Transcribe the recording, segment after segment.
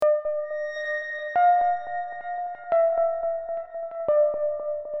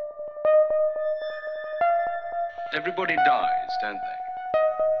Everybody dies, don't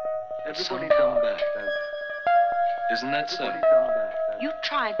they? Everybody come back, don't they? Isn't that so? You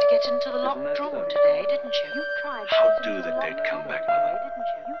tried to get into the locked room today, didn't you? How do the dead come back, Mother?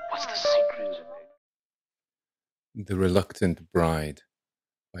 What's the secret? The Reluctant Bride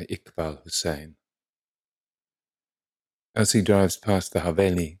by Iqbal Hussain. As he drives past the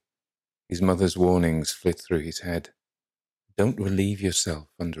Haveli, his mother's warnings flit through his head. Don't relieve yourself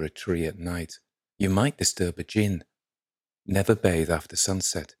under a tree at night. You might disturb a jinn. Never bathe after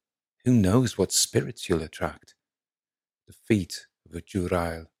sunset. Who knows what spirits you'll attract? The feet of a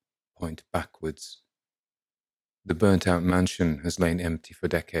Jurail point backwards. The burnt-out mansion has lain empty for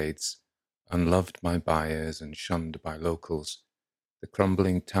decades, unloved by buyers and shunned by locals. The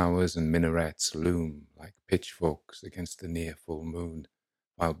crumbling towers and minarets loom like pitchforks against the near full moon,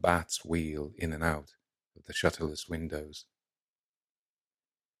 while bats wheel in and out of the shutterless windows.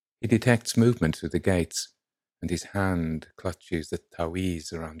 He detects movement through the gates, and his hand clutches the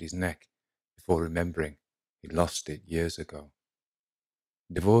taweez around his neck before remembering he lost it years ago.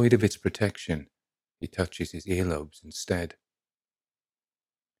 Devoid of its protection, he touches his earlobes instead.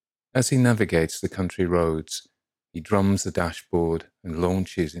 As he navigates the country roads, he drums the dashboard and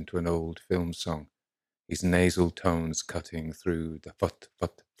launches into an old film song, his nasal tones cutting through the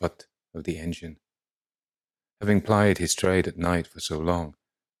fut-fut-fut of the engine. Having plied his trade at night for so long,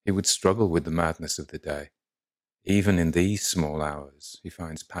 he would struggle with the madness of the day. Even in these small hours, he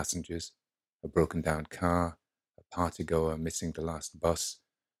finds passengers, a broken-down car, a partygoer missing the last bus,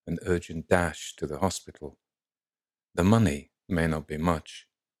 an urgent dash to the hospital. The money may not be much,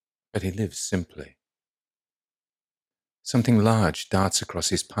 but he lives simply. Something large darts across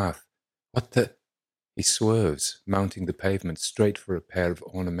his path. What the? He swerves, mounting the pavement straight for a pair of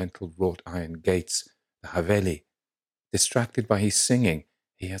ornamental wrought iron gates, the Haveli. Distracted by his singing,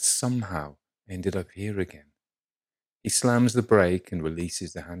 he has somehow ended up here again. He slams the brake and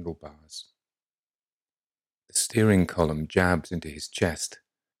releases the handlebars. The steering column jabs into his chest.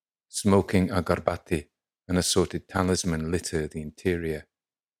 Smoking agarbati, an assorted talisman, litter the interior.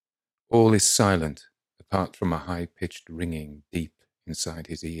 All is silent, apart from a high-pitched ringing deep inside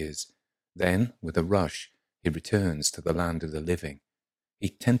his ears. Then, with a rush, he returns to the land of the living. He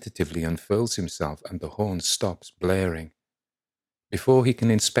tentatively unfurls himself, and the horn stops blaring. Before he can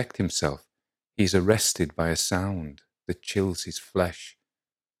inspect himself, he is arrested by a sound that chills his flesh.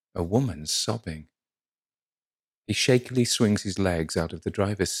 A woman sobbing. He shakily swings his legs out of the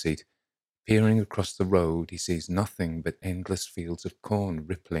driver's seat. Peering across the road, he sees nothing but endless fields of corn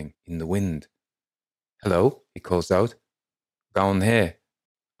rippling in the wind. "Hello," he calls out. "Down here.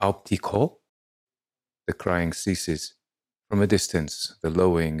 Au petit coup?" The crying ceases. From a distance, the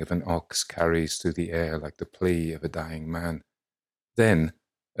lowing of an ox carries through the air like the plea of a dying man. Then,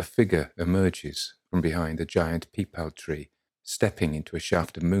 a figure emerges from behind a giant peepal tree, stepping into a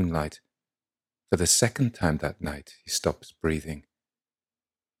shaft of moonlight. For the second time that night, he stops breathing.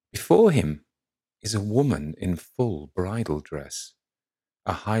 Before him is a woman in full bridal dress.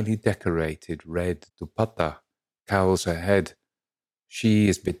 A highly decorated red dupatta cowls her head. She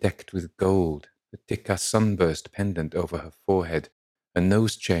is bedecked with gold, a tikka sunburst pendant over her forehead, a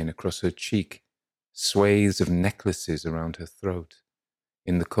nose chain across her cheek, swathes of necklaces around her throat.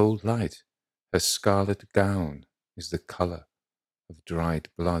 In the cold light, her scarlet gown is the colour of dried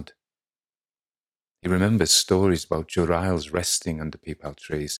blood. He remembers stories about Jurails resting under peepal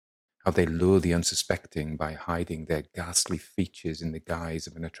trees, how they lure the unsuspecting by hiding their ghastly features in the guise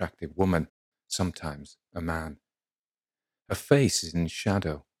of an attractive woman, sometimes a man. Her face is in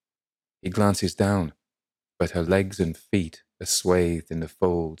shadow. He glances down, but her legs and feet are swathed in the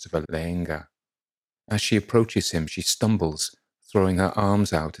folds of a lehenga. As she approaches him, she stumbles, throwing her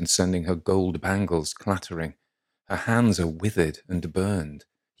arms out and sending her gold bangles clattering. Her hands are withered and burned.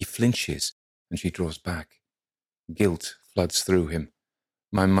 He flinches, and she draws back. Guilt floods through him.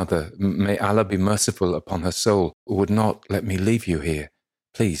 "My mother, may Allah be merciful upon her soul, would not let me leave you here.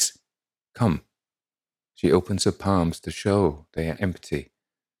 Please, come." She opens her palms to show they are empty.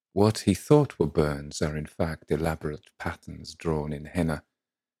 What he thought were burns are in fact elaborate patterns drawn in henna.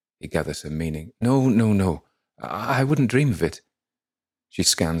 He gathers her meaning. No. I wouldn't dream of it." She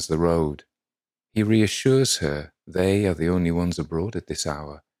scans the road. He reassures her they are the only ones abroad at this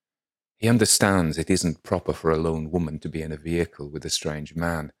hour. He understands it isn't proper for a lone woman to be in a vehicle with a strange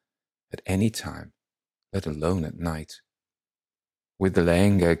man, at any time, let alone at night. With the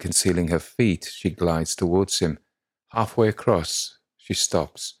lehenga concealing her feet, she glides towards him. Halfway across, she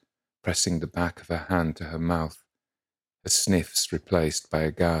stops, pressing the back of her hand to her mouth. Her sniffs replaced by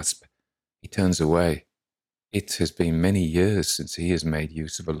a gasp. He turns away. It has been many years since he has made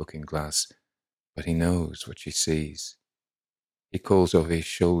use of a looking-glass. but he knows what she sees. He calls over his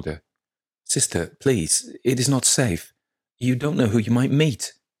shoulder, "Sister, please, it is not safe. You don't know who you might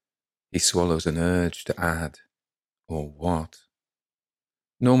meet." He swallows an urge to add, "Or what?"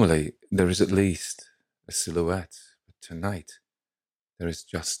 Normally, there is at least a silhouette, but tonight there is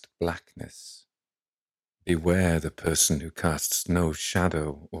just blackness. Beware the person who casts no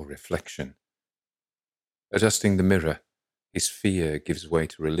shadow or reflection. Adjusting the mirror, his fear gives way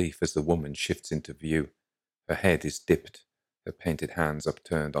to relief as the woman shifts into view. Her head is dipped, her painted hands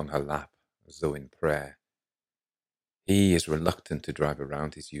upturned on her lap, as though in prayer. He is reluctant to drive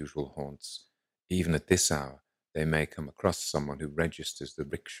around his usual haunts. Even at this hour, they may come across someone who registers the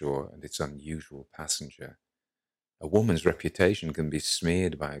rickshaw and its unusual passenger. A woman's reputation can be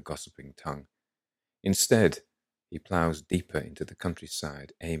smeared by a gossiping tongue. Instead, he ploughs deeper into the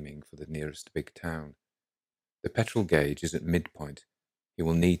countryside, aiming for the nearest big town. The petrol gauge is at midpoint. He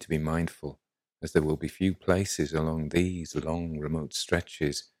will need to be mindful, as there will be few places along these long, remote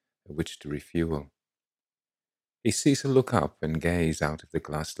stretches at which to refuel. He sees her look up and gaze out of the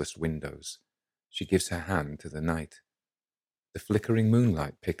glassless windows. She gives her hand to the night. The flickering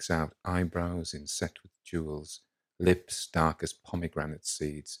moonlight picks out eyebrows inset with jewels, lips dark as pomegranate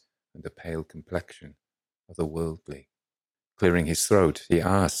seeds, and a pale complexion, otherworldly. Clearing his throat, he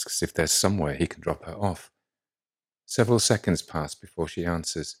asks if there's somewhere he can drop her off. Several seconds pass before she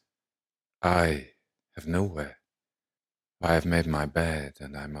answers, "I have nowhere. I have made my bed,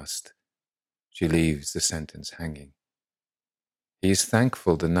 and I must." She leaves the sentence hanging. He is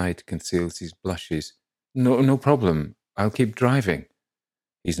thankful the night conceals his blushes. No problem. I'll keep driving."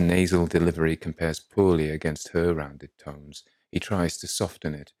 His nasal delivery compares poorly against her rounded tones. He tries to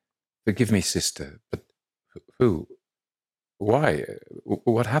soften it. "Forgive me, sister, but who? Why?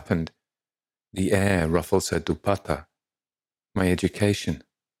 What happened?" The air ruffles her dupatta. "My education,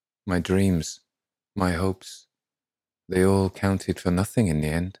 my dreams, my hopes, they all counted for nothing in the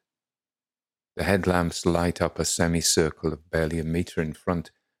end." The headlamps light up a semicircle of barely a metre in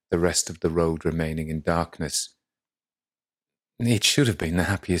front, the rest of the road remaining in darkness. "It should have been the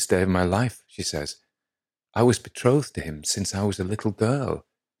happiest day of my life," she says. "I was betrothed to him since I was a little girl."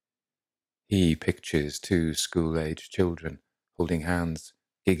 He pictures two school-age children, holding hands,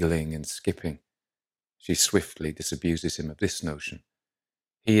 giggling and skipping. She swiftly disabuses him of this notion.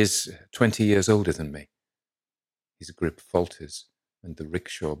 "He is 20 years older than me." His grip falters, and the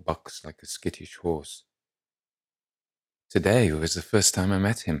rickshaw bucks like a skittish horse. "Today was the first time I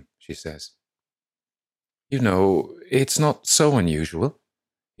met him," she says. "You know, it's not so unusual."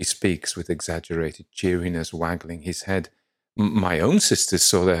 He speaks with exaggerated cheeriness, waggling his head. "My own sisters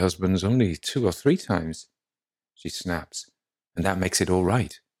saw their husbands only 2 or 3 times." She snaps. "And that makes it all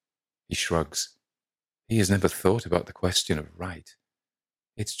right." He shrugs. He has never thought about the question of right.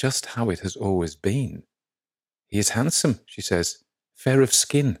 It's just how it has always been. "He is handsome," she says, "fair of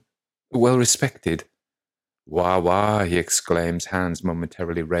skin, well respected." "Wah, wah," he exclaims, hands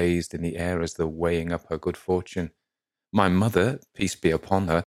momentarily raised in the air as though weighing up her good fortune. "My mother, peace be upon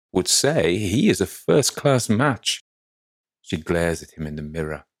her, would say he is a first-class match." She glares at him in the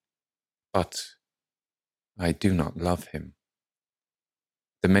mirror. "But I do not love him."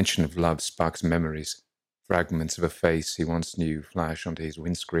 The mention of love sparks memories. Fragments of a face he once knew flash onto his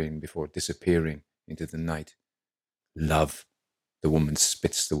windscreen before disappearing into the night. "Love." The woman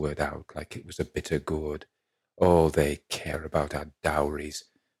spits the word out like it was a bitter gourd. "All they care about are dowries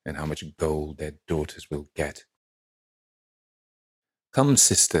and how much gold their daughters will get." "Come,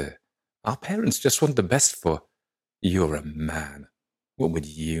 sister, our parents just want the best for—" "You're a man. What would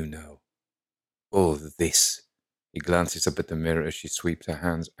you know?" "All this," he glances up at the mirror as she sweeps her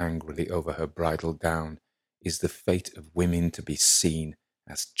hands angrily over her bridal gown, "is the fate of women to be seen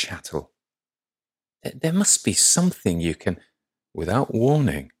as chattel. There must be something you can—" Without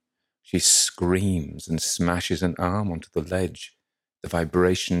warning, she screams and smashes an arm onto the ledge, the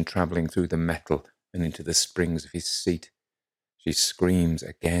vibration travelling through the metal and into the springs of his seat. She screams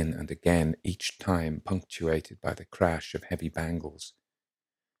again and again, each time punctuated by the crash of heavy bangles.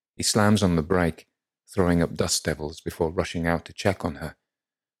 He slams on the brake, throwing up dust devils before rushing out to check on her.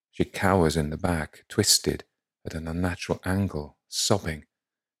 She cowers in the back, twisted at an unnatural angle, sobbing.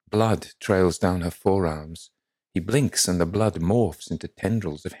 Blood trails down her forearms. He blinks and the blood morphs into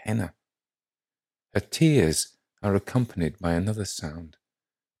tendrils of henna. Her tears are accompanied by another sound,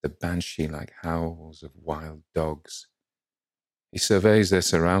 the banshee-like howls of wild dogs. He surveys their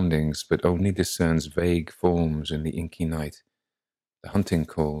surroundings, but only discerns vague forms in the inky night. The hunting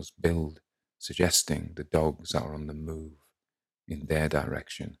calls build, suggesting the dogs are on the move, in their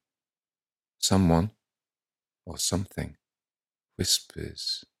direction. Someone, or something,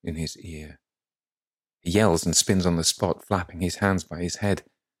 whispers in his ear. He yells and spins on the spot, flapping his hands by his head.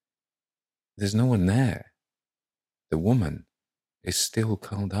 There's no one there. The woman is still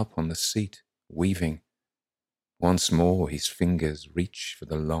curled up on the seat, weaving. Once more his fingers reach for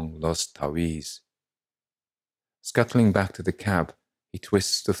the long-lost taweez. Scuttling back to the cab, he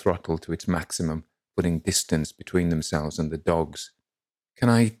twists the throttle to its maximum, putting distance between themselves and the dogs. Can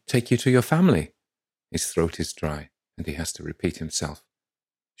I take you to your family? His throat is dry, and he has to repeat himself.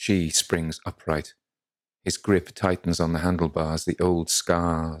 She springs upright. His grip tightens on the handlebars, the old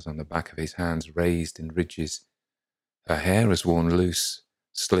scars on the back of his hands raised in ridges. Her hair is worn loose,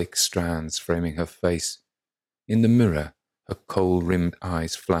 slick strands framing her face. In the mirror, her coal-rimmed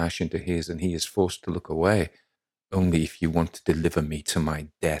eyes flash into his, and he is forced to look away. Only if you want to deliver me to my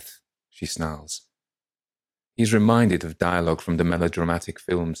death, she snarls. He's reminded of dialogue from the melodramatic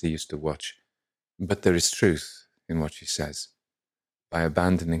films he used to watch, but there is truth in what she says. By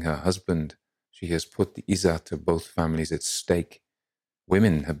abandoning her husband, she has put the izzat of both families at stake.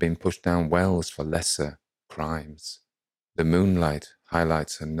 Women have been pushed down wells for lesser crimes. The moonlight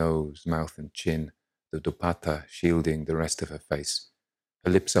highlights her nose, mouth and chin, the dupatta shielding the rest of her face.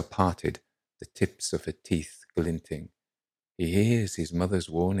 Her lips are parted, the tips of her teeth glinting. He hears his mother's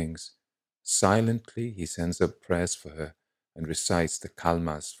warnings. Silently, he sends up prayers for her and recites the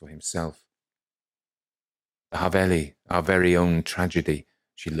kalmas for himself. The Haveli, our very own tragedy.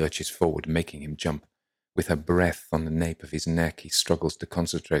 She lurches forward, making him jump. With her breath on the nape of his neck, he struggles to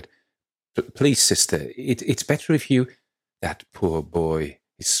concentrate. Please, sister, it's better if you... That poor boy,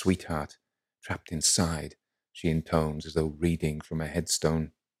 his sweetheart, trapped inside, she intones as though reading from a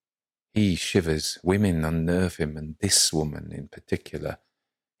headstone. He shivers. Women unnerve him, and this woman in particular.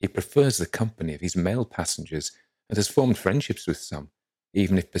 He prefers the company of his male passengers and has formed friendships with some,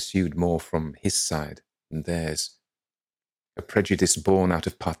 even if pursued more from his side than theirs. A prejudice born out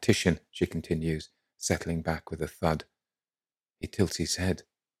of partition, she continues, settling back with a thud. He tilts his head.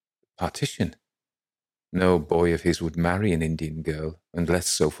 Partition? No boy of his would marry an Indian girl, and less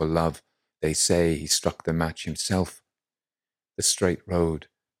so for love. They say he struck the match himself. The straight road,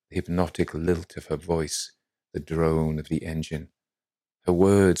 the hypnotic lilt of her voice, the drone of the engine. Her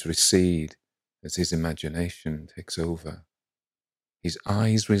words recede as his imagination takes over. His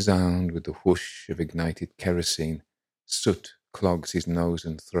eyes resound with the whoosh of ignited kerosene. Soot clogs his nose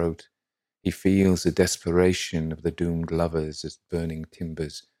and throat. He feels the desperation of the doomed lovers as burning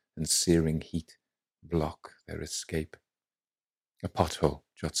timbers and searing heat block their escape. A pothole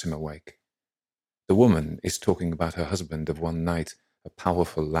jots him awake. The woman is talking about her husband of one night, a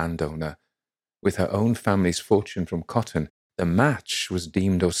powerful landowner. With her own family's fortune from cotton, the match was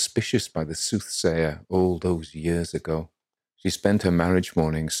deemed auspicious by the soothsayer all those years ago. She spent her marriage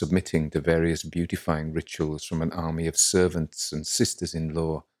morning submitting to various beautifying rituals from an army of servants and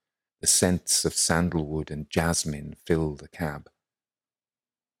sisters-in-law. The scents of sandalwood and jasmine filled the cab.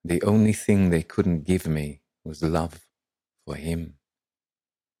 The only thing they couldn't give me was love for him.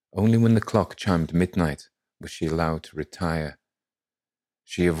 Only when the clock chimed midnight was she allowed to retire.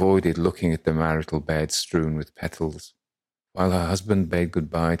 She avoided looking at the marital bed strewn with petals. While her husband bade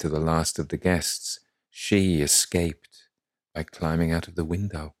goodbye to the last of the guests, she escaped by climbing out of the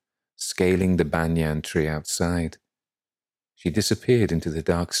window, scaling the banyan tree outside. She disappeared into the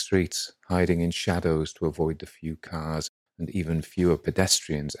dark streets, hiding in shadows to avoid the few cars and even fewer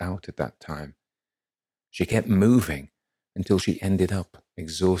pedestrians out at that time. She kept moving until she ended up,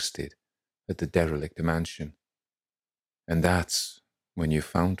 exhausted, at the derelict mansion. And that's when you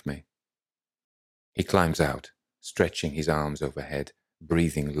found me. He climbs out, stretching his arms overhead,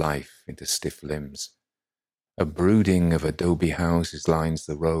 breathing life into stiff limbs. A brooding of adobe houses lines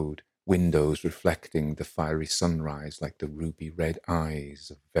the road, windows reflecting the fiery sunrise like the ruby-red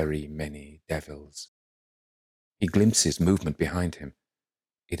eyes of very many devils. He glimpses movement behind him.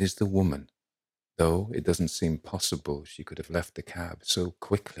 It is the woman, though it doesn't seem possible she could have left the cab so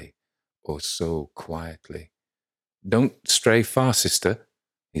quickly or so quietly. Don't stray far, sister.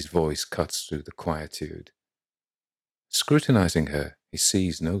 His voice cuts through the quietude. Scrutinizing her, he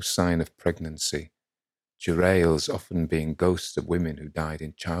sees no sign of pregnancy. Jurails often being ghosts of women who died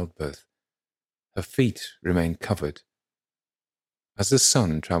in childbirth. Her feet remain covered. As the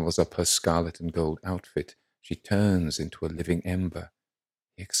sun travels up her scarlet and gold outfit, she turns into a living ember.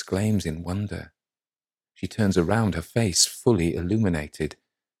 He exclaims in wonder. She turns around, her face fully illuminated.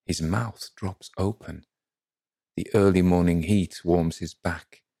 His mouth drops open. The early morning heat warms his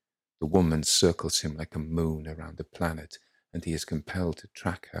back. The woman circles him like a moon around the planet, and he is compelled to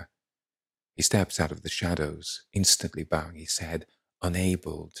track her. He steps out of the shadows, instantly bowing his head,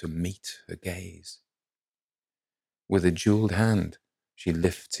 unable to meet her gaze. With a jeweled hand, she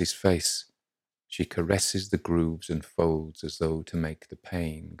lifts his face. She caresses the grooves and folds as though to make the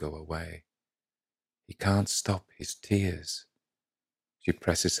pain go away. He can't stop his tears. She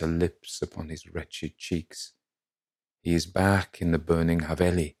presses her lips upon his wretched cheeks. He is back in the burning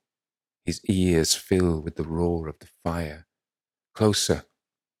Haveli. His ears fill with the roar of the fire. Closer,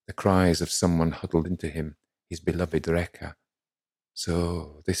 the cries of someone huddled into him, his beloved Reka.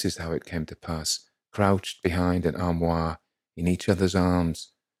 So this is how it came to pass, crouched behind an armoire, in each other's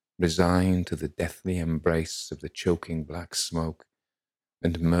arms, resigned to the deathly embrace of the choking black smoke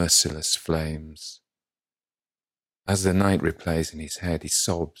and merciless flames. As the night replays in his head, he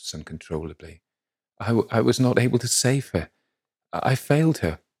sobs uncontrollably. I was not able to save her. I failed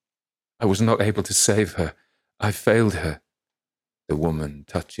her. I was not able to save her. I failed her. The woman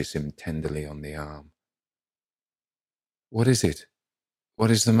touches him tenderly on the arm. What is it? What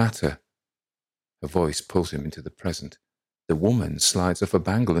is the matter? Her voice pulls him into the present. The woman slides off a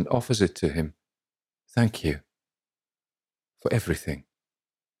bangle and offers it to him. Thank you. For everything.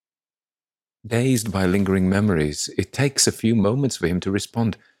 Dazed by lingering memories, it takes a few moments for him to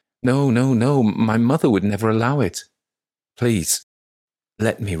respond. No, my mother would never allow it. Please,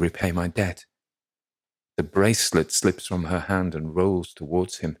 let me repay my debt. The bracelet slips from her hand and rolls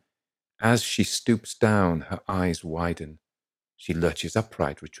towards him. As she stoops down, her eyes widen. She lurches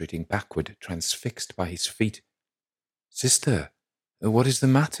upright, retreating backward, transfixed by his feet. Sister, what is the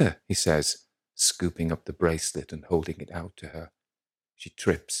matter? He says, scooping up the bracelet and holding it out to her. She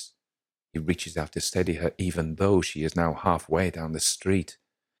trips. He reaches out to steady her, even though she is now halfway down the street.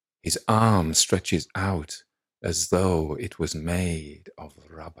 His arm stretches out as though it was made of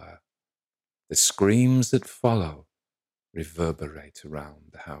rubber. The screams that follow reverberate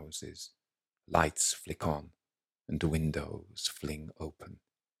around the houses. Lights flick on and windows fling open.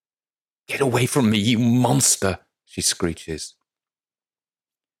 Get away from me, you monster, she screeches.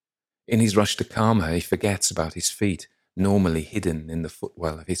 In his rush to calm her, he forgets about his feet, normally hidden in the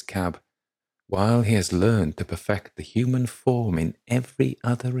footwell of his cab. While he has learned to perfect the human form in every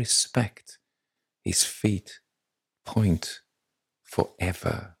other respect, his feet point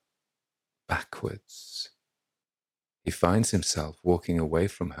forever backwards. He finds himself walking away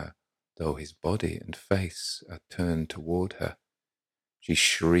from her, though his body and face are turned toward her. She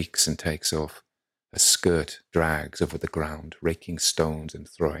shrieks and takes off. Her skirt drags over the ground, raking stones and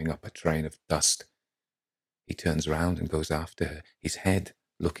throwing up a train of dust. He turns round and goes after her, his head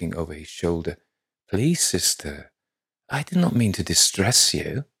looking over his shoulder. Please, sister, I did not mean to distress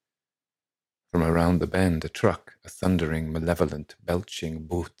you. From around the bend, a truck, a thundering, malevolent, belching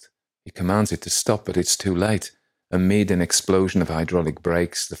boot. He commands it to stop, but it's too late. Amid an explosion of hydraulic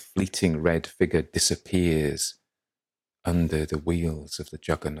brakes, the fleeting red figure disappears under the wheels of the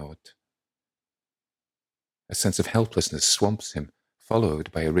juggernaut. A sense of helplessness swamps him,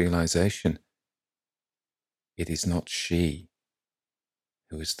 followed by a realization. It is not she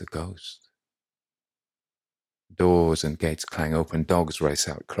who is the ghost. Doors and gates clang open, dogs race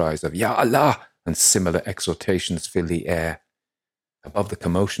out, cries of Ya Allah and similar exhortations fill the air. Above the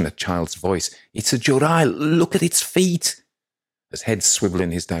commotion, a child's voice. It's a Jurai, look at its feet. As heads swivel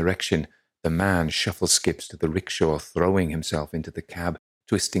in his direction, the man shuffle skips to the rickshaw, throwing himself into the cab,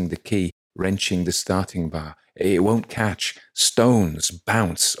 twisting the key, wrenching the starting bar. It won't catch. Stones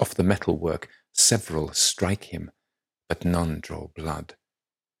bounce off the metalwork. Several strike him, but none draw blood.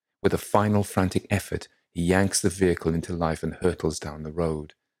 With a final frantic effort, he yanks the vehicle into life and hurtles down the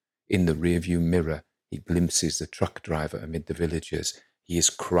road. In the rearview mirror, he glimpses the truck driver amid the villagers. He is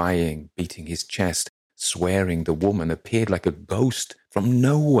crying, beating his chest, swearing the woman appeared like a ghost from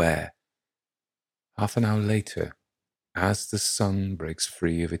nowhere. Half an hour later, as the sun breaks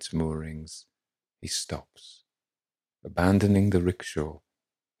free of its moorings, he stops. Abandoning the rickshaw,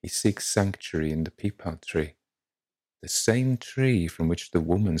 he seeks sanctuary in the peepal tree, the same tree from which the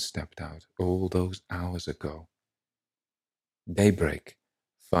woman stepped out all those hours ago. Daybreak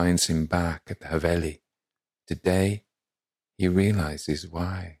finds him back at the Haveli. Today, he realizes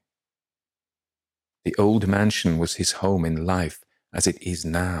why. The old mansion was his home in life, as it is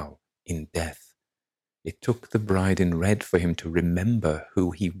now in death. It took the bride in red for him to remember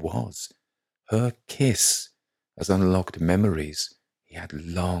who he was. Her kiss has unlocked memories he had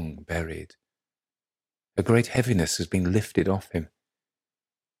long buried. A great heaviness has been lifted off him.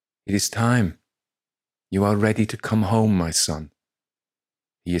 It is time. You are ready to come home, my son.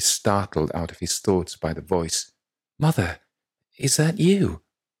 He is startled out of his thoughts by the voice. Mother, is that you?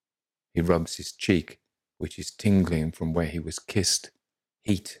 He rubs his cheek, which is tingling from where he was kissed.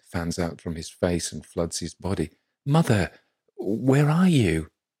 Heat fans out from his face and floods his body. Mother, where are you?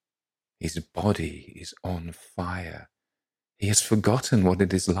 His body is on fire. He has forgotten what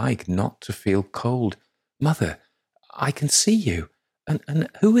it is like not to feel cold. Mother, I can see you. And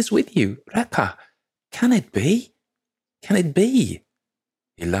who is with you? Rekha, can it be? Can it be?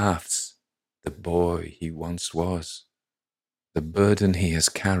 He laughs. The boy he once was. The burden he has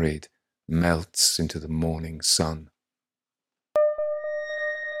carried melts into the morning sun.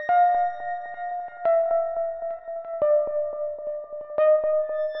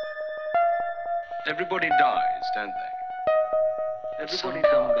 Everybody dies, don't they? Everybody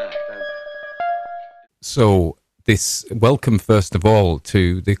come back, don't they? So, welcome first of all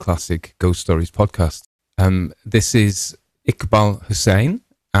to the Classic Ghost Stories podcast. This is Iqbal Hussain,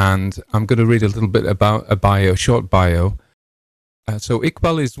 and I'm going to read a little bit about a short bio. So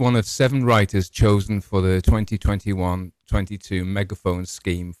Iqbal is one of 7 writers chosen for the 2021-22 Megaphone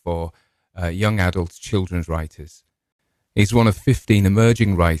scheme for young adult children's writers. He's one of 15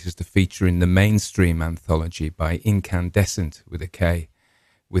 emerging writers to feature in the mainstream anthology by Incandescent with a K,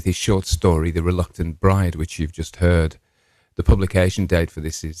 with his short story The Reluctant Bride, which you've just heard. The publication date for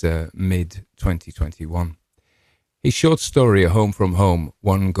this is mid-2021. His short story, A Home from Home,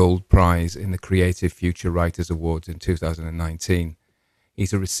 won gold prize in the Creative Future Writers Awards in 2019.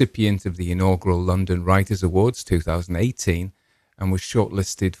 He's a recipient of the inaugural London Writers Awards 2018 and was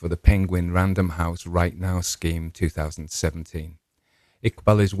shortlisted for the Penguin Random House Right Now scheme 2017.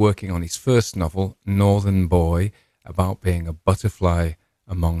 Iqbal is working on his first novel, Northern Boy, about being a butterfly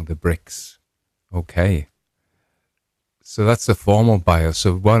among the bricks. Okay. So that's a formal bio.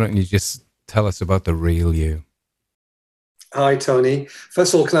 So why don't you just tell us about the real you? Hi, Tony.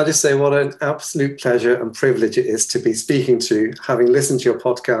 First of all, can I just say what an absolute pleasure and privilege it is to be speaking to, having listened to your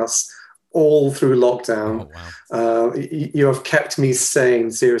podcasts all through lockdown. Oh, wow. You have kept me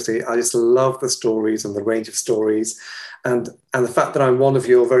sane, seriously. I just love the stories and the range of stories. And the fact that I'm one of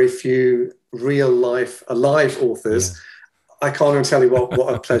your very few real-life, alive authors, yeah. I can't even tell you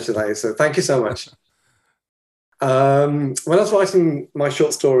what a pleasure that is. So thank you so much. When I was writing my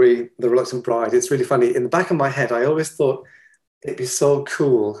short story, The Reluctant Bride, it's really funny. In the back of my head, I always thought it'd be so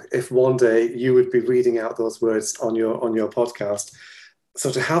cool if one day you would be reading out those words on your podcast. So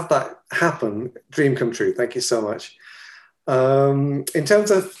to have that happen, dream come true. Thank you so much. In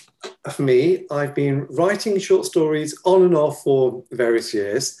terms of me, I've been writing short stories on and off for various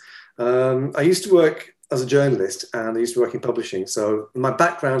years. I used to work as a journalist and I used to work in publishing. So my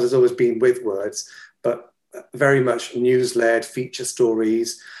background has always been with words, but very much news-led feature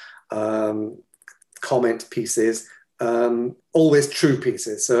stories, comment pieces, always true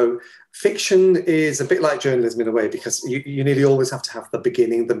pieces. So fiction is a bit like journalism in a way, because you nearly always have to have the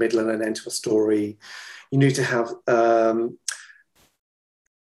beginning, the middle, and an end to a story. You need to have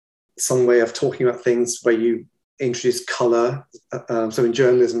some way of talking about things where you introduce colour. So in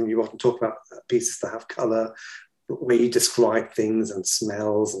journalism, you often talk about pieces that have colour, where you describe things and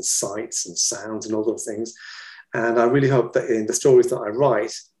smells and sights and sounds and all those things. And I really hope that in the stories that I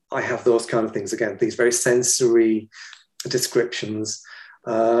write, I have those kind of things again, these very sensory descriptions.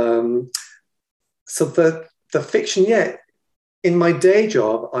 So the fiction, yeah. In my day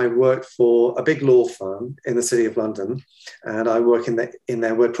job, I work for a big law firm in the City of London, and I work in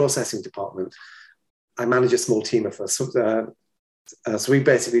their word processing department. I manage a small team of us. So we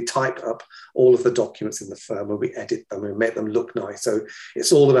basically type up all of the documents in the firm, and we edit them and make them look nice. So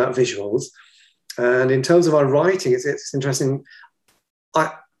it's all about visuals. And in terms of my writing, it's interesting.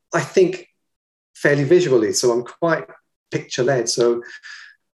 I think fairly visually, so I'm quite picture-led. So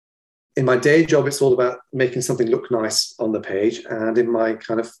in my day job, it's all about making something look nice on the page. And in my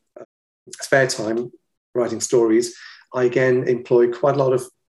kind of spare time, writing stories, I again employ quite a lot of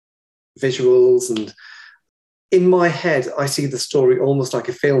visuals. And in my head, I see the story almost like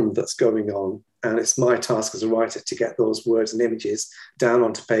a film that's going on. And it's my task as a writer to get those words and images down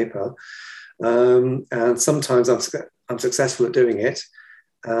onto paper. And sometimes I'm successful at doing it.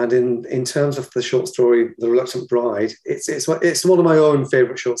 And in terms of the short story, The Reluctant Bride, it's one of my own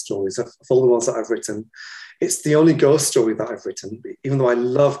favourite short stories of all the ones that I've written. It's the only ghost story that I've written, even though I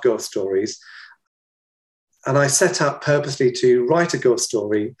love ghost stories. And I set out purposely to write a ghost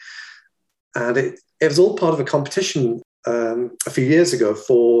story. And it was all part of a competition a few years ago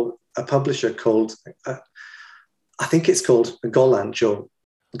for a publisher called, I think it's called Golanch or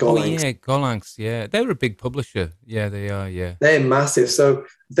Golanx. Oh, yeah, Golanx, yeah. They're a big publisher. Yeah, they are, yeah. They're massive. So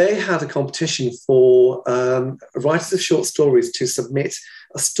they had a competition for writers of short stories to submit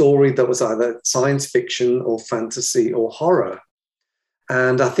a story that was either science fiction or fantasy or horror.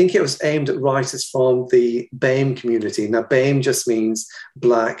 And I think it was aimed at writers from the BAME community. Now, BAME just means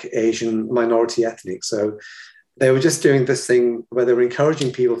Black, Asian, minority ethnic. So they were just doing this thing where they were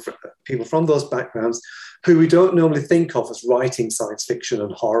encouraging people people from those backgrounds who we don't normally think of as writing science fiction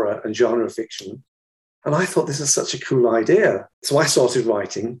and horror and genre fiction. And I thought this is such a cool idea. So I started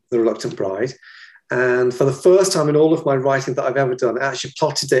writing The Reluctant Bride. And for the first time in all of my writing that I've ever done, I actually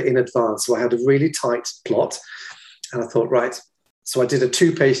plotted it in advance. So I had a really tight plot. And I thought, right. So I did a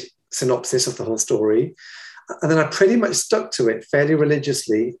 2-page synopsis of the whole story. And then I pretty much stuck to it fairly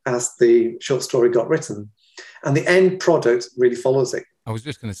religiously as the short story got written. And the end product really follows it. I was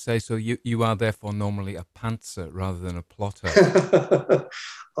just going to say, so you are therefore normally a pantser rather than a plotter.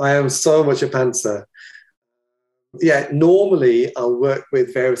 I am so much a pantser. Yeah, normally I'll work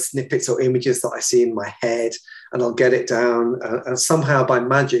with various snippets or images that I see in my head, and I'll get it down. And somehow by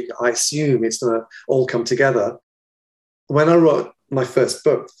magic, I assume it's going to all come together. When I wrote my first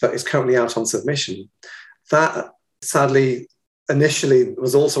book that is currently out on submission, that sadly initially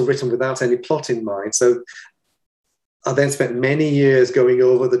was also written without any plot in mind. So I then spent many years going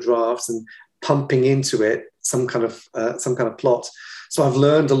over the drafts and pumping into it some kind of plot. So I've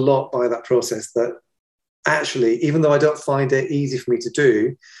learned a lot by that process, that actually, even though I don't find it easy for me to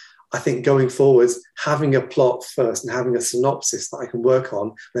do, I think going forwards, having a plot first and having a synopsis that I can work on,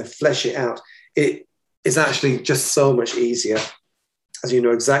 and then flesh it out, it is actually just so much easier, as you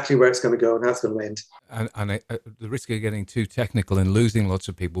know exactly where it's going to go and how it's going to end. And at the risk of getting too technical and losing lots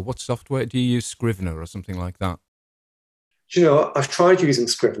of people, what software do you use? Scrivener or something like that? You know, I've tried using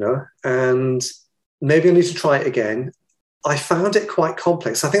Scrivener, and maybe I need to try it again. I found it quite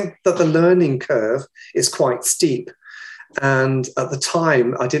complex. I think that the learning curve is quite steep. And at the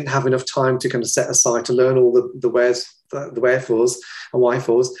time, I didn't have enough time to kind of set aside to learn all the wherefores and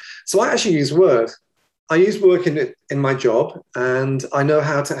whyfores. So I actually use Word. I use Word in my job, and I know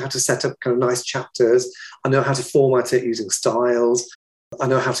how to set up kind of nice chapters. I know how to format it using styles. I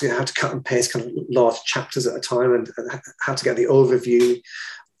know how to cut and paste kind of large chapters at a time, and how to get the overview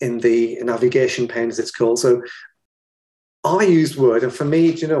in the navigation pane, as it's called. So I use Word, and for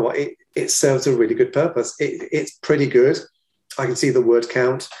me, do you know what? It serves a really good purpose. It's pretty good. I can see the word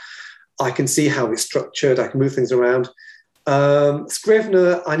count. I can see how it's structured. I can move things around.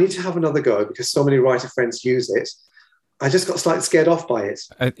 Scrivener, I need to have another go because so many writer friends use it. I just got slightly scared off by it.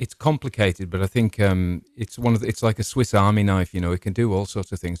 It's complicated, but I think it's like a Swiss Army knife. You know, it can do all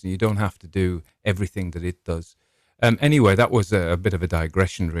sorts of things, and you don't have to do everything that it does. Anyway, that was a bit of a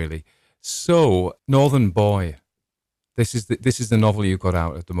digression, really. So, Northern Boy, this is the novel you got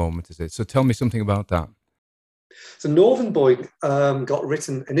out at the moment, is it? So, tell me something about that. So, Northern Boy got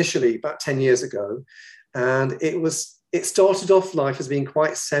written initially about 10 years ago, and it started off life as being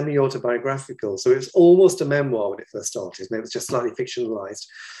quite semi-autobiographical. So it was almost a memoir when it first started, and it was just slightly fictionalized.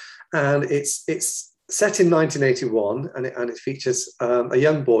 And it's set in 1981, and it features a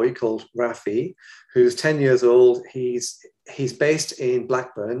young boy called Rafi, who's 10 years old. He's based in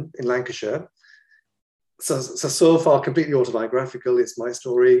Blackburn in Lancashire. So far, completely autobiographical. It's my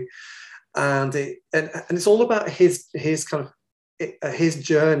story. And it's all about his kind of his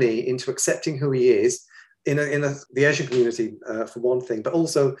journey into accepting who he is in the Asian community, for one thing, but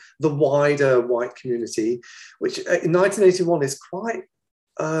also the wider white community, which in 1981 is quite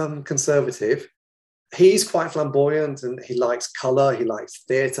conservative. He's quite flamboyant, and he likes colour, he likes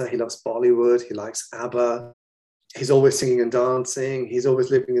theatre, he loves Bollywood, he likes ABBA. He's always singing and dancing. He's always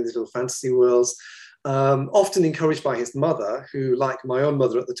living in these little fantasy worlds, often encouraged by his mother, who, like my own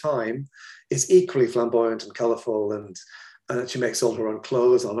mother at the time, is equally flamboyant and colourful, and she makes all her own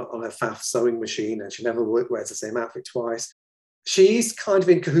clothes on a faff sewing machine, and she never wears the same outfit twice. She's kind of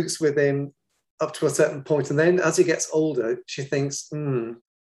in cahoots with him up to a certain point, and then as he gets older, she thinks,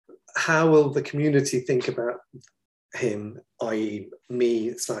 how will the community think about him, i.e.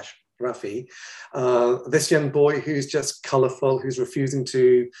 me / Rafi, this young boy who's just colourful, who's refusing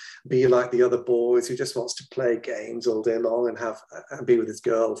to be like the other boys, who just wants to play games all day long and be with his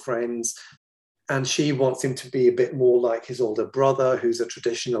girlfriends. And she wants him to be a bit more like his older brother, who's a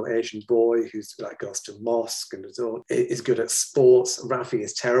traditional Asian boy, who's like goes to mosque and is good at sports. Rafi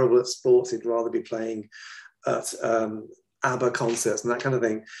is terrible at sports. He'd rather be playing at ABBA concerts and that kind of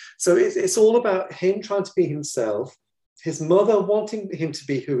thing. So it's all about him trying to be himself, his mother wanting him to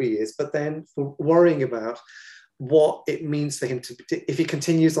be who he is, but then worrying about what it means for him to be, if he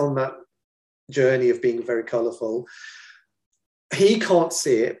continues on that journey of being very colourful. He can't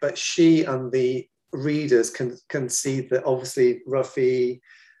see it, but she and the readers can see that obviously Rafi,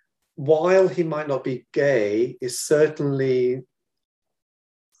 while he might not be gay, is certainly,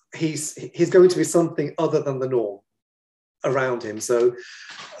 he's going to be something other than the norm around him. So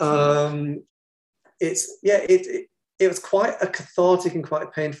it was quite a cathartic and quite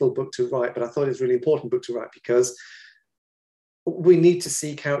a painful book to write, but I thought it was a really important book to write because we need to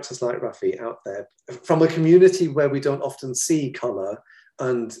see characters like Rafi out there from a community where we don't often see colour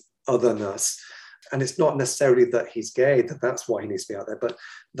and otherness. And it's not necessarily that he's gay, that's why he needs to be out there, but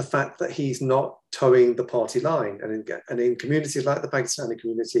the fact that he's not towing the party line. And in communities like the Pakistani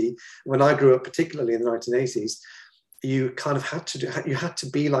community, when I grew up, particularly in the 1980s, you kind of had to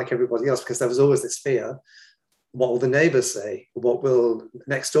be like everybody else, because there was always this fear. What will the neighbours say? What will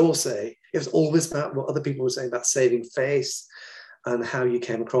next door say? It was always about what other people were saying about saving face and how you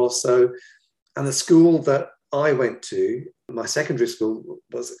came across. So, and the school that I went to, my secondary school,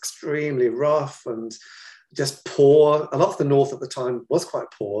 was extremely rough and just poor. A lot of the north at the time was quite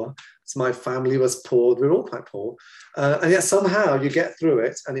poor. So my family was poor. We were all quite poor. And yet somehow you get through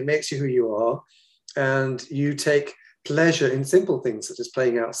it and it makes you who you are. And you take pleasure in simple things such as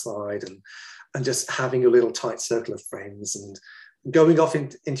playing outside and just having a little tight circle of friends and going off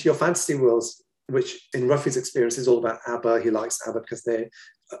into your fantasy worlds, which in Ruffy's experience is all about ABBA. He likes ABBA because they're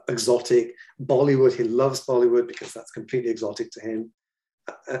exotic. Bollywood, he loves Bollywood because that's completely exotic to him.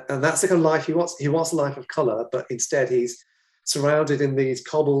 And that's the kind of life he wants. He wants a life of colour, but instead he's surrounded in these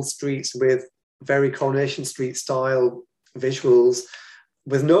cobbled streets with very Coronation Street style visuals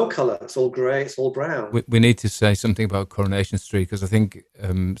with no colour. It's all grey, it's all brown. We need to say something about Coronation Street, because I think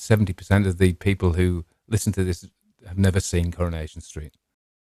 70% of the people who listen to this have never seen Coronation Street.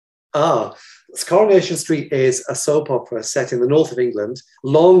 Coronation Street is a soap opera set in the north of England,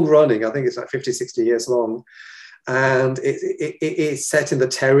 long running. I think it's like 50, 60 years long. And it's set in the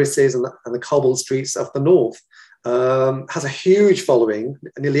terraces and the cobbled streets of the north. Has a huge following.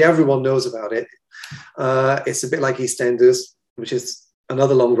 Nearly everyone knows about it. It's a bit like EastEnders, which is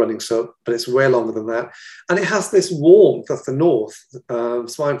another long running soap, but it's way longer than that. And it has this warmth of the north.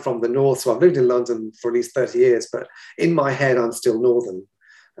 So I'm from the north, so I've lived in London for at least 30 years, but in my head, I'm still northern.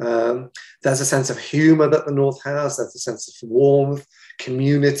 There's a sense of humour that the north has. There's a sense of warmth,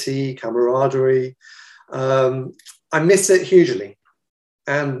 community, camaraderie. I miss it hugely.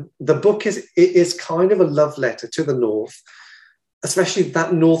 And the book is kind of a love letter to the north, especially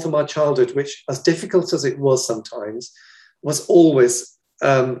that north of my childhood, which, as difficult as it was sometimes, was also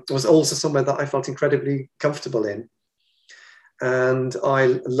somewhere that I felt incredibly comfortable in. And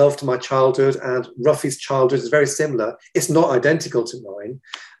I loved my childhood, and Ruffy's childhood is very similar. It's not identical to mine,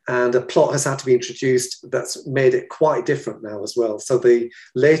 and a plot has had to be introduced that's made it quite different now as well. So the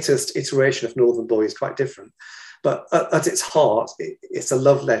latest iteration of Northern Boy is quite different. But at its heart, it's a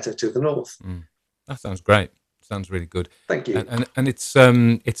love letter to the North. That sounds great. Sounds really good. Thank you. And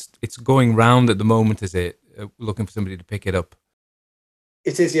it's going round at the moment, is it? Looking for somebody to pick it up.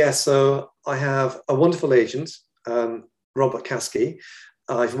 It is, yes. So I have a wonderful agent, Robert Caskey.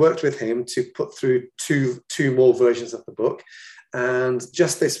 I've worked with him to put through two more versions of the book. And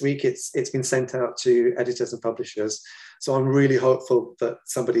just this week, it's been sent out to editors and publishers. So I'm really hopeful that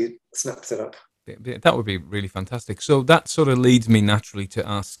somebody snaps it up. That would be really fantastic. So that sort of leads me naturally to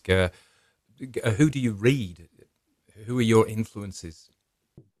ask, who do you read? Who are your influences?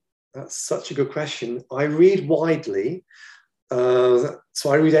 That's such a good question. I read widely. So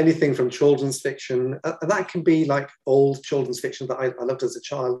I read anything from children's fiction, and that can be like old children's fiction that I loved as a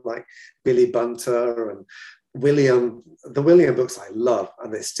child, like Billy Bunter and William. The William books I love,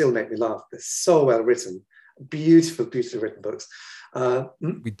 and they still make me laugh. They're so well written, beautiful, beautifully written books.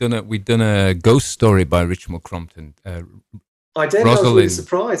 We've done a ghost story by Richard Crompton. I did. Rosalind. I was really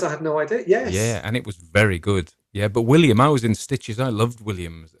surprised. I had no idea. Yes. Yeah, and it was very good. Yeah, but William, I was in stitches. I loved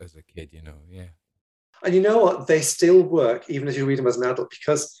William as a kid. Yeah. And you know what? They still work, even as you read them as an adult,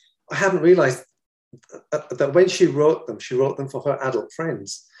 because I hadn't realised that when she wrote them for her adult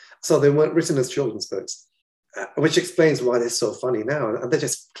friends. So they weren't written as children's books, which explains why they're so funny now. And they're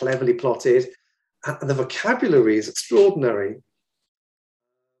just cleverly plotted. And the vocabulary is extraordinary.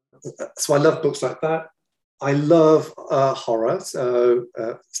 So I love books like that. I love horror. So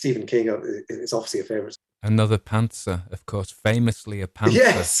Stephen King is obviously a favourite. Another pantser, of course, famously a pantser.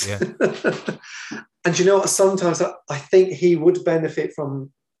 Yes. Yeah. And you know what? Sometimes I think he would benefit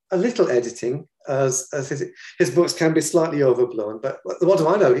from a little editing, as his books can be slightly overblown. But what do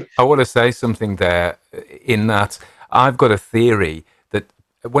I know? I want to say something there in that I've got a theory that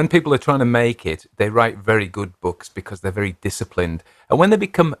when people are trying to make it, they write very good books because they're very disciplined. And when they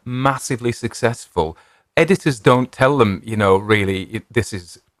become massively successful, editors don't tell them, really, this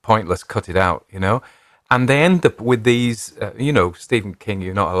is pointless, cut it out, And they end up with these, Stephen King,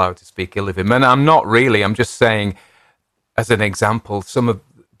 you're not allowed to speak ill of him. And I'm not really, I'm just saying, as an example, some of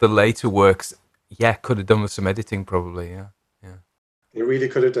the later works, could have done with some editing probably, yeah. They really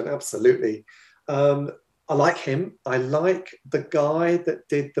could have done, absolutely. I like him. I like the guy that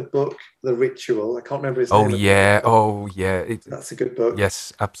did the book, The Ritual. I can't remember his Oh name. yeah, oh yeah. That's a good book.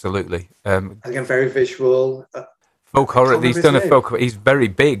 Yes, absolutely. Again, very visual. Folk I can't horror. remember He's his done a name. folk. He's very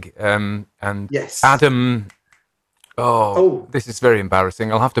big. And Yes. Adam. Oh, Oh. this is very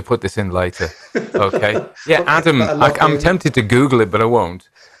embarrassing. I'll have to put this in later. Okay. Yeah, Okay, but Adam. I love I'm him. tempted to Google it, but I won't.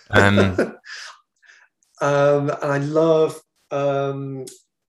 And I love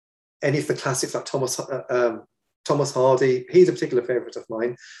any of the classics like Thomas Hardy. He's a particular favourite of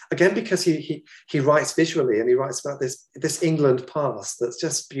mine. Again, because he writes visually and he writes about this England past that's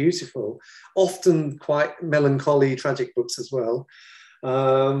just beautiful. Often quite melancholy, tragic books as well.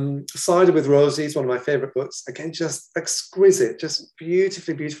 Cider with Rosie is one of my favourite books. Again, just exquisite, just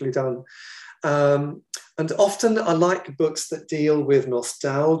beautifully, beautifully done. And often I like books that deal with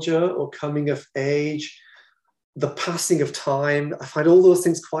nostalgia or coming of age, the passing of time. I find all those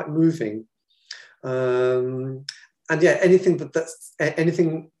things quite moving. And yeah, anything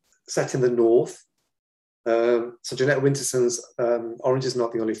set in the north. So Jeanette Winterson's Orange is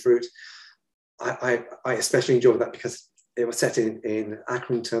Not the Only Fruit. I especially enjoy that because it was set in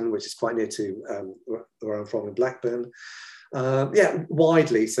Accrington, which is quite near to where I'm from in Blackburn. Yeah,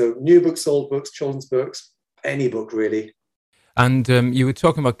 widely. So new books, old books, children's books, any book really. And you were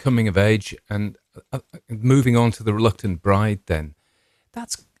talking about coming of age and moving on to The Reluctant Bride. Then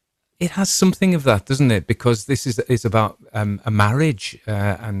it has something of that, doesn't it? Because this is about a marriage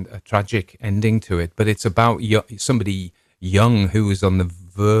and a tragic ending to it, but it's about somebody young who is on the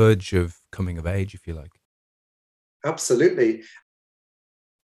verge of coming of age, if you like. Absolutely.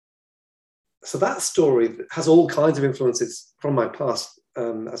 So that story has all kinds of influences from my past,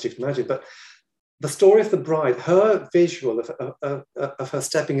 as you can imagine. But the story of the bride, her visual of her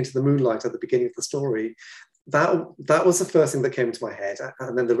stepping into the moonlight at the beginning of the story, that was the first thing that came into my head.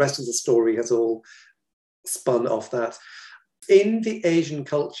 And then the rest of the story has all spun off that. In the Asian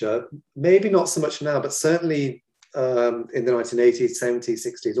culture, maybe not so much now, but certainly in the 1980s, 70s,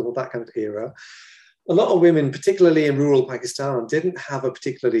 60s, all that kind of era, a lot of women, particularly in rural Pakistan, didn't have a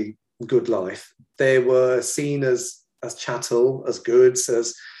particularly good life. They were seen as chattel, as goods,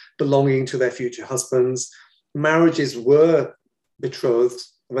 as belonging to their future husbands. Marriages were betrothed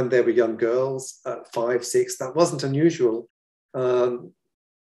when they were young girls, at 5, 6. That wasn't unusual.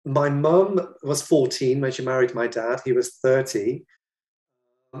 My mum was 14 when she married my dad. He was 30.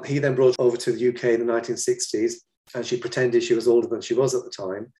 He then brought her over to the UK in the 1960s, and she pretended she was older than she was at the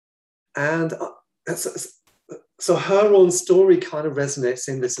time. And so her own story kind of resonates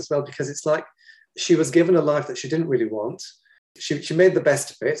in this as well, because it's like she was given a life that she didn't really want. She made the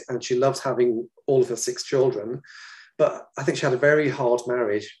best of it, and she loved having all of her 6 children. But I think she had a very hard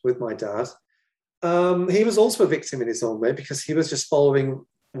marriage with my dad. He was also a victim in his own way, because he was just following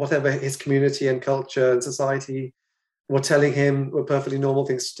whatever his community and culture and society were telling him were perfectly normal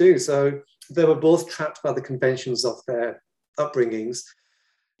things to do. So they were both trapped by the conventions of their upbringings.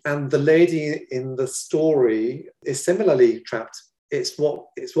 And the lady in the story is similarly trapped. It's what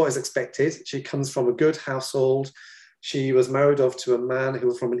is expected. She comes from a good household. She was married off to a man who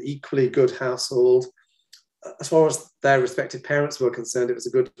was from an equally good household. As far as their respective parents were concerned, it was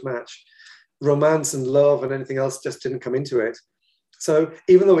a good match. Romance and love and anything else just didn't come into it. So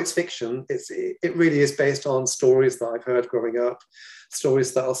even though it's fiction, it really is based on stories that I've heard growing up,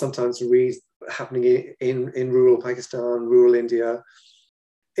 stories that I'll sometimes read happening in rural Pakistan, rural India.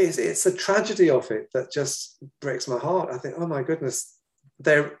 It's a tragedy of it that just breaks my heart. I think, oh my goodness,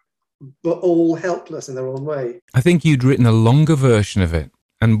 they're all helpless in their own way. I think you'd written a longer version of it,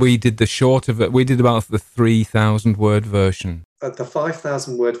 and we did the short of it. We did about the 3,000 word version. The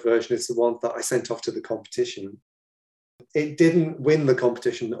 5,000 word version is the one that I sent off to the competition. It didn't win the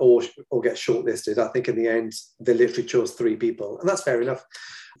competition or get shortlisted. I think in the end, they literally chose 3 people, and that's fair enough.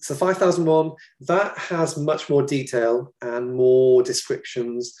 So 5001, that has much more detail and more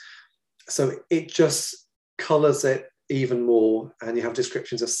descriptions. So it just colours it even more, and you have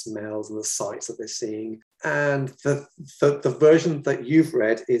descriptions of smells and the sights that they're seeing. And the version that you've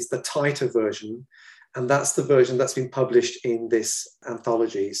read is the tighter version, and that's the version that's been published in this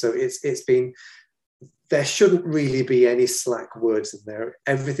anthology. So it's been, there shouldn't really be any slack words in there.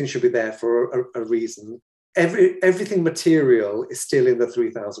 Everything should be there for a reason. Everything material is still in the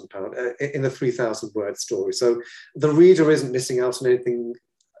 3,000 in the 3,000 word story. So the reader isn't missing out on anything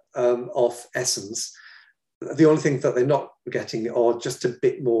of essence. The only thing that they're not getting are just a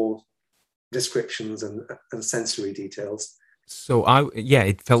bit more descriptions and sensory details. So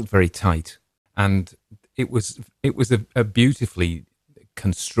it felt very tight, and it was a beautifully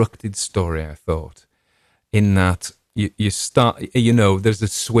constructed story, I thought, in that you start, there's a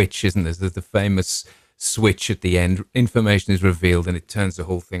switch, isn't there? There's the famous switch at the end. Information is revealed, and it turns the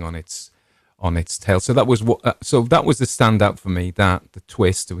whole thing on its tail. So that was that was the standout for me. That the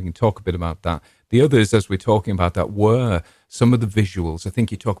twist. And we can talk a bit about that. The others, as we're talking about that, were some of the visuals. I think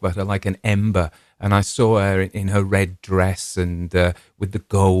you talk about her like an ember, and I saw her in her red dress and with the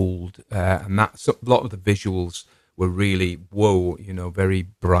gold, and that. So a lot of the visuals were really very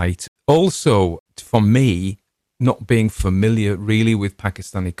bright. Also, for me, not being familiar really with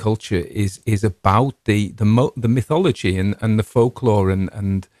Pakistani culture is about the mythology and the folklore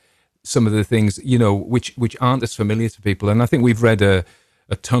and some of the things which aren't as familiar to people. And I think we've read a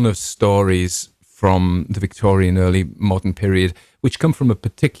ton of stories from the Victorian early modern period which come from a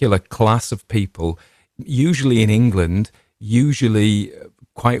particular class of people, usually in England, usually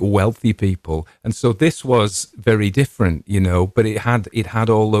quite wealthy people. And so this was very different, but it had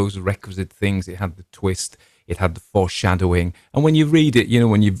all those requisite things. It had the twist, it had the foreshadowing. And when you read it,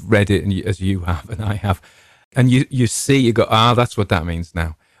 when you've read it, and as you have and I have, and you see, you go, that's what that means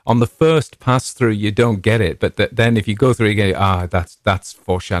now. On the first pass through, you don't get it, but then if you go through, you go, that's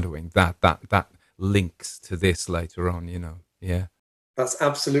foreshadowing. That links to this later on, Yeah, that's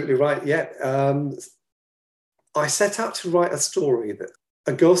absolutely right. Yeah, I set out to write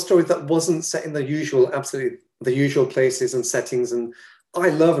a ghost story that wasn't set in the usual places and settings. And I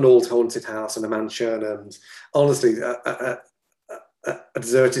love an old haunted house and a mansion, and honestly, a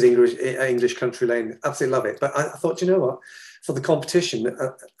deserted English country lane. Absolutely love it. But I thought, you know what? For the competition,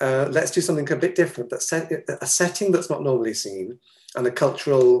 let's do something a bit different. A setting that's not normally seen, and a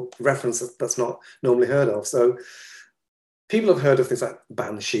cultural reference that's not normally heard of. So people have heard of things like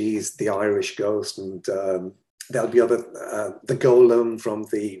banshees, the Irish ghost, and there'll be the golem from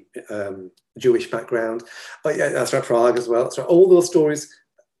the Jewish background. But yeah, that's right, Prague as well. That's right. All those stories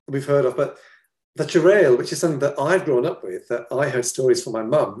we've heard of. But the churel, which is something that I've grown up with, that I heard stories from my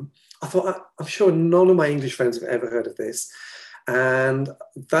mum, I thought, I'm sure none of my English friends have ever heard of this. And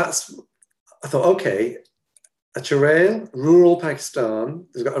I thought, okay, a churel, rural Pakistan,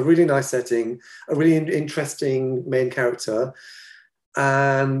 it's got a really nice setting, a really interesting main character,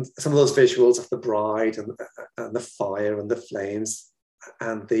 and some of those visuals of the bride and the fire and the flames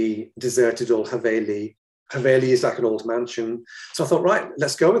and the deserted old Haveli. Haveli is like an old mansion. So I thought, right,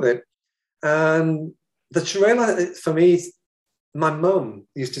 let's go with it. And the churel, for me, my mum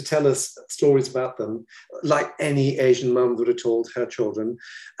used to tell us stories about them, like any Asian mum would have told her children.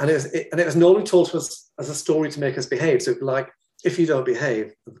 And it was normally told to us as a story to make us behave. So like, if you don't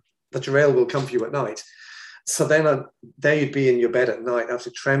behave, the churel will come for you at night. So then there you'd be in your bed at night,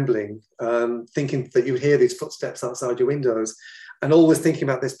 absolutely trembling, thinking that you would hear these footsteps outside your windows, and always thinking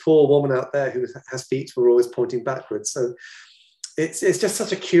about this poor woman out there who has feet who are always pointing backwards. So it's just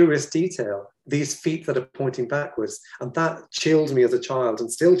such a curious detail, these feet that are pointing backwards. And that chilled me as a child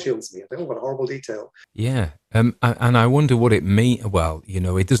and still chills me. I think, what a horrible detail. Yeah. And I wonder what it means. Well,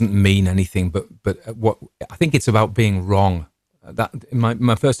 it doesn't mean anything, but what I think it's about being wrong. That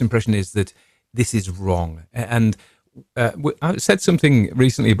my first impression is that this is wrong. And I said something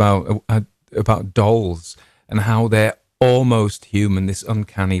recently about dolls and how they're almost human, this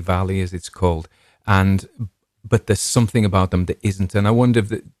uncanny valley, as it's called. But there's something about them that isn't. And I wonder if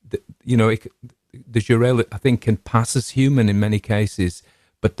the churel, I think, can pass as human in many cases,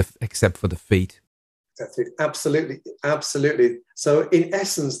 but except for the feet. Absolutely. So in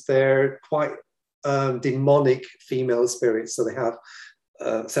essence, they're quite demonic female spirits. So they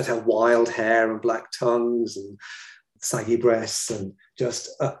have wild hair and black tongues and saggy breasts and just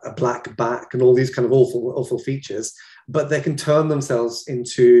a black back and all these kind of awful features. But they can turn themselves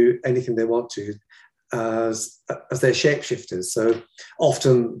into anything they want to as their shapeshifters. So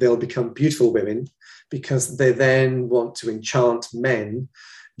often they'll become beautiful women because they then want to enchant men.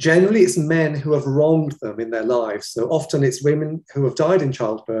 Generally, it's men who have wronged them in their lives. So often it's women who have died in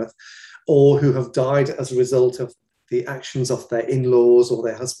childbirth or who have died as a result of the actions of their in-laws or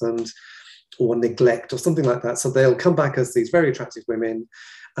their husband or neglect or something like that. So they'll come back as these very attractive women,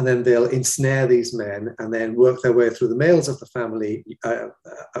 and then they'll ensnare these men and then work their way through the males of the family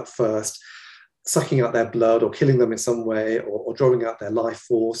at first, sucking out their blood or killing them in some way or drawing out their life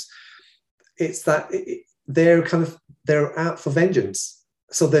force. It's that they're out for vengeance.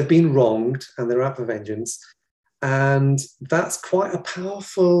 So they've been wronged and they're out for vengeance. And that's quite a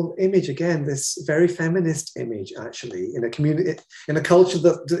powerful image. Again, this very feminist image, actually, in a community, in a culture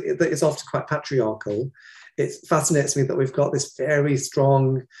that is often quite patriarchal. It fascinates me that we've got this very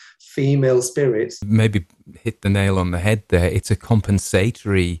strong female spirit. Maybe hit the nail on the head there. It's a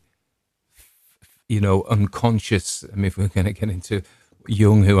compensatory, unconscious. I mean, if we're going to get into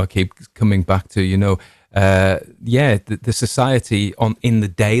Jung, who I keep coming back to, the society in the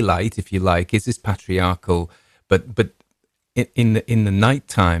daylight, if you like, is this patriarchal, but in the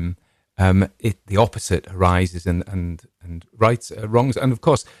nighttime, the opposite arises and rights, wrongs, and of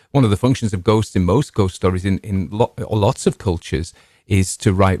course, one of the functions of ghosts in most ghost stories in lots of cultures is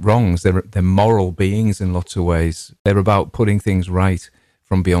to right wrongs. They're moral beings in lots of ways. They're about putting things right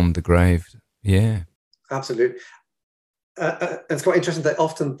from beyond the grave. Yeah, absolutely. It's quite interesting that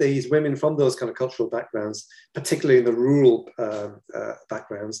often these women from those kind of cultural backgrounds, particularly in the rural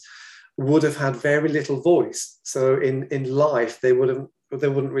backgrounds, would have had very little voice. So in life, they wouldn't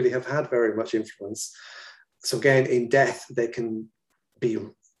really have had very much influence. So again, in death, they can be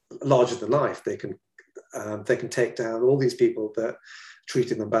larger than life. They can take down all these people that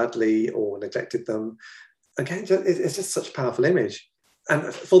treated them badly or neglected them. Again, it's just such a powerful image.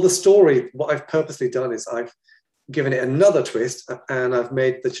 And for the story, what I've purposely done is I've given it another twist, and I've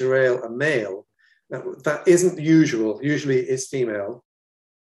made the Jerail a male. Now, that isn't usual. Usually it's female.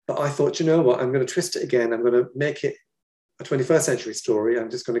 But I thought, you know what, I'm going to twist it again. I'm going to make it a 21st century story. I'm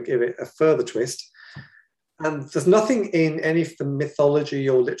just going to give it a further twist. And there's nothing in any of the mythology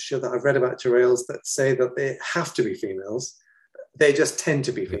or literature that I've read about Jerails that say that they have to be females. They just tend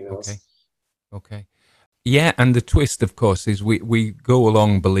to be females. Okay. Yeah, and the twist, of course, is we go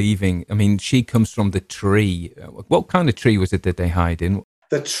along believing, I mean, she comes from the tree. What kind of tree was it that they hide in?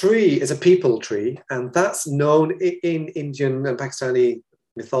 The tree is a people tree, and that's known in Indian and Pakistani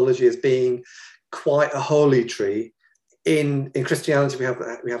mythology as being quite a holy tree. In Christianity, we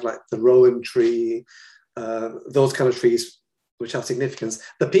have like the rowan tree, those kind of trees which have significance.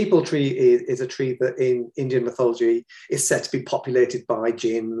 The people tree is a tree that in Indian mythology is said to be populated by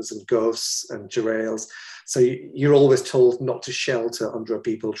jinns and ghosts and Jerails. So you're always told not to shelter under a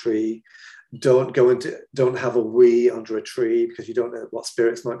people tree. Don't have a wee under a tree because you don't know what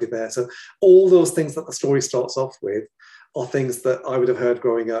spirits might be there. So all those things that the story starts off with are things that I would have heard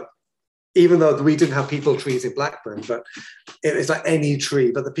growing up, even though we didn't have people trees in Blackburn, but it's like any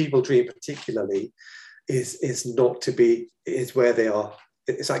tree, but the people tree particularly is not to be, is where they are.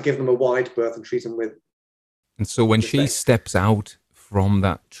 It's like give them a wide berth and treat them with. And so when she steps out from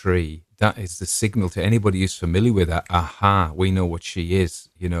that tree, that is the signal to anybody who's familiar with her. Aha, we know what she is.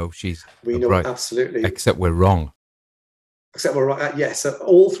 You know, we know, right, absolutely. Except we're wrong. Except we're right. Yes. So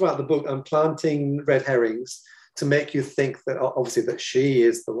all throughout the book, I'm planting red herrings to make you think that obviously that she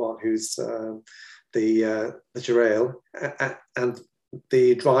is the one who's the Jerail, and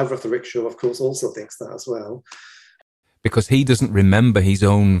the driver of the rickshaw, of course, also thinks that as well. Because he doesn't remember his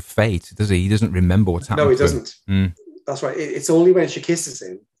own fate, does he? He doesn't remember what's happened. No, he doesn't. That's right. It's only when she kisses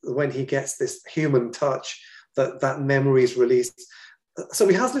him, when he gets this human touch, that memory is released. So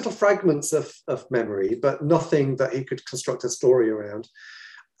he has little fragments of memory, but nothing that he could construct a story around.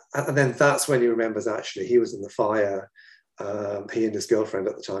 And then that's when he remembers actually he was in the fire. He and his girlfriend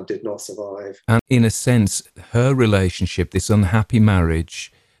at the time did not survive. And in a sense, her relationship, this unhappy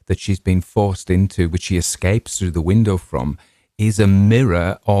marriage that she's been forced into, which she escapes through the window from, is a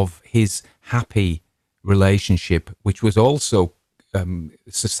mirror of his happy relationship, which was also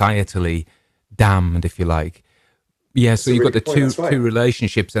societally damned, if you like. Yeah, so you've got the two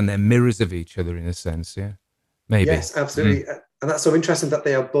relationships, and they're mirrors of each other in a sense, yeah? Maybe. Yes, absolutely. And that's so interesting that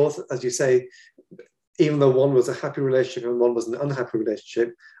they are both, as you say, even though one was a happy relationship and one was an unhappy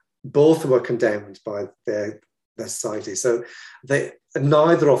relationship, both were condemned by their society. So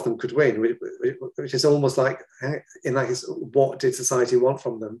neither of them could win, which is almost like, in that case, what did society want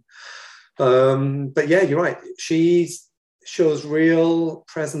from them? But yeah, you're right. She shows real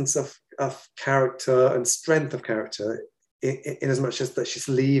presence of character and strength of character in as much as that she's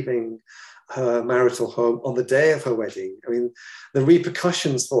leaving her marital home on the day of her wedding. I mean, the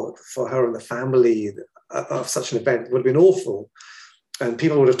repercussions for her and the family of such an event would have been awful. And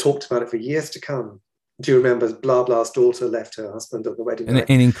people would have talked about it for years to come. Do you remember blah blah's daughter left her husband at the wedding night?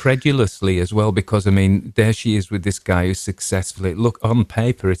 And incredulously as well, because, I mean, there she is with this guy who's successfully, look, on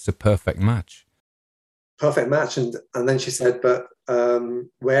paper, it's a perfect match. Perfect match. And then she said, but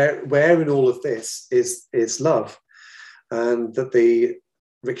where in all of this is love? And that the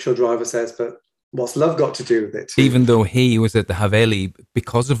rickshaw driver says, but what's love got to do with it? Even though he was at the Haveli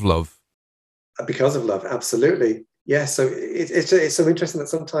because of love. Because of love, absolutely. Yes, so it's so interesting that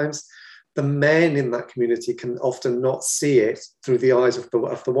sometimes the men in that community can often not see it through the eyes of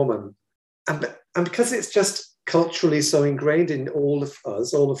the woman. And because it's just culturally so ingrained in all of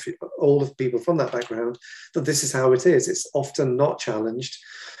us, all of people from that background, that this is how it is. It's often not challenged.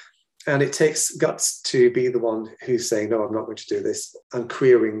 And it takes guts to be the one who's saying, no, I'm not going to do this. I'm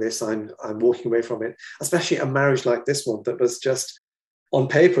queering this. I'm walking away from it. Especially a marriage like this one that was just on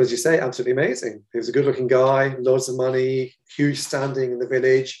paper, as you say, absolutely amazing. He was a good-looking guy, loads of money, huge standing in the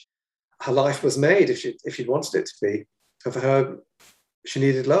village. Her life was made if she'd wanted it to be. And for her, she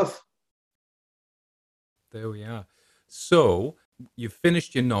needed love. There we are. So you've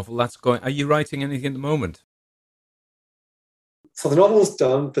finished your novel. That's going. Are you writing anything at the moment? So the novel's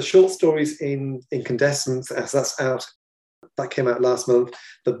done. The short stories in Incandescent, as that's out, that came out last month.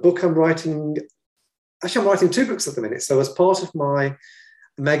 The book I'm writing, actually, I'm writing 2 books at the minute. So as part of my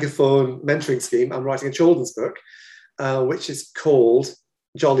Megaphone mentoring scheme, I'm writing a children's book, which is called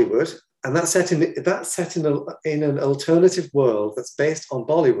Jollywood, and that's set in an alternative world that's based on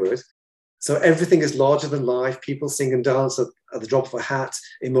Bollywood. So everything is larger than life. People sing and dance at the drop of a hat.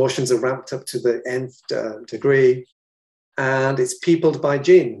 Emotions are ramped up to the nth degree. And it's peopled by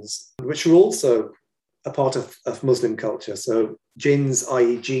jinns, which are also a part of Muslim culture. So jinns,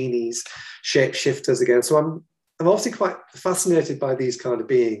 i.e. genies, shapeshifters again. So I'm obviously quite fascinated by these kind of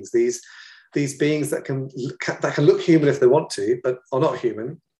beings, these beings that can look human if they want to, but are not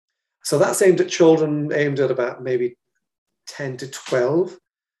human. So that's aimed at children, aimed at about maybe 10 to 12.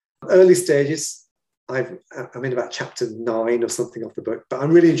 Early stages, I'm in about chapter 9 or something of the book, but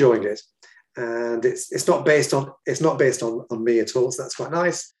I'm really enjoying it. And it's not based on me at all, so that's quite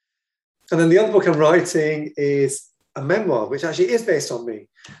nice. And then the other book I'm writing is a memoir, which actually is based on me.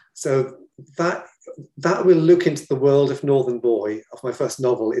 So that will look into the world of Northern Boy, of my first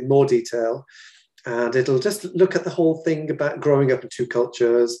novel, in more detail. And it'll just look at the whole thing about growing up in 2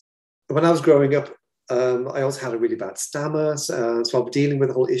 cultures. When I was growing up, I also had a really bad stammer. So I'm dealing with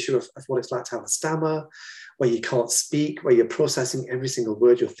the whole issue of what it's like to have a stammer, where you can't speak, where you're processing every single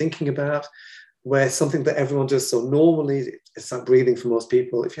word you're thinking about, where something that everyone does so normally, it's like breathing for most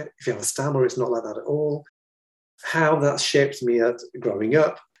people. If you have a stammer, it's not like that at all. How that shaped me at growing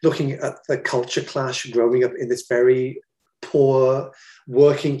up, looking at the culture clash, growing up in this very poor,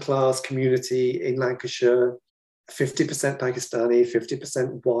 working class community in Lancashire, 50% Pakistani,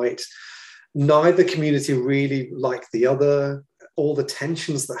 50% white. Neither community really liked the other, all the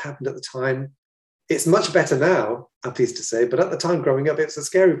tensions that happened at the time. It's much better now, I'm pleased to say, but at the time growing up, it was a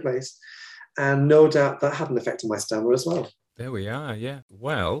scary place. And no doubt that had an effect on my stammer as well. There we are, yeah.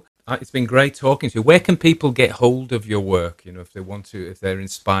 Well, it's been great talking to you. Where can people get hold of your work, if they want to, if they're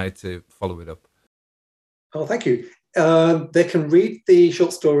inspired to follow it up? Oh, thank you. They can read the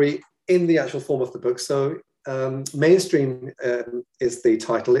short story in the actual form of the book. So Mainstream is the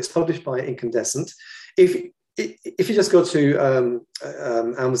title. It's published by Incandescent. If you just go to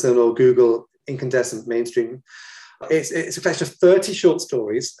Amazon or Google Incandescent Mainstream, it's a collection of 30 short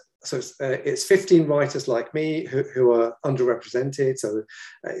stories. So it's 15 writers like me who are underrepresented. So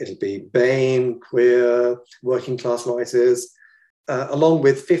it'll be BAME, queer, working class writers, along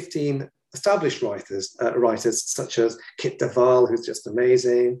with 15 established writers such as Kit Duvall, who's just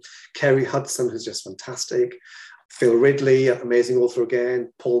amazing, Kerry Hudson, who's just fantastic, Phil Ridley, amazing author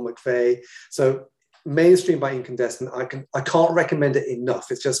again, Paul McVeigh. So Mainstream by Incandescent, I can't recommend it enough.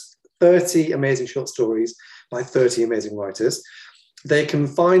 It's just 30 amazing short stories by 30 amazing writers. They can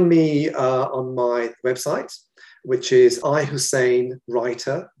find me on my website, which is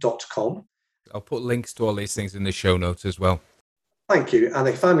iHusseinWriter.com. I'll put links to all these things in the show notes as well. Thank you. And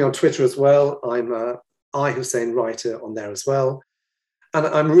they can find me on Twitter as well. I'm iHusseinWriter on there as well. And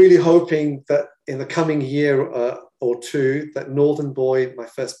I'm really hoping that in the coming year or 2, that Northern Boy, my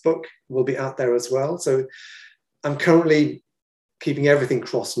first book, will be out there as well. So I'm currently keeping everything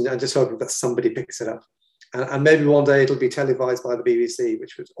crossed and just hoping that somebody picks it up. And maybe one day it'll be televised by the BBC,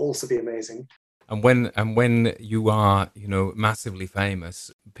 which would also be amazing. And when you are, massively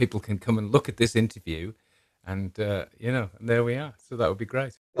famous, people can come and look at this interview, and and there we are. So that would be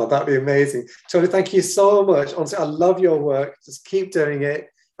great. Oh, that'd be amazing, Tony. Thank you so much. Honestly, I love your work. Just keep doing it,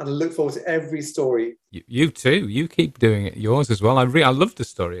 and I look forward to every story. You too. You keep doing it. Yours as well. I loved the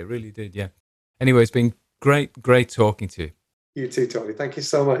story. I really did. Yeah. Anyway, it's been great talking to you. You too, Tony. Thank you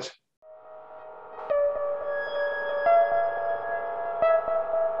so much.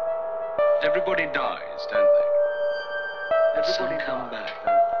 Everybody dies, don't they? Everybody come back,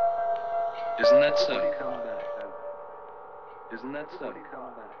 don't they? Isn't that so? Isn't that so?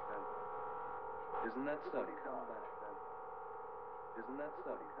 Isn't that so? Isn't that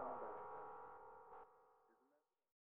so?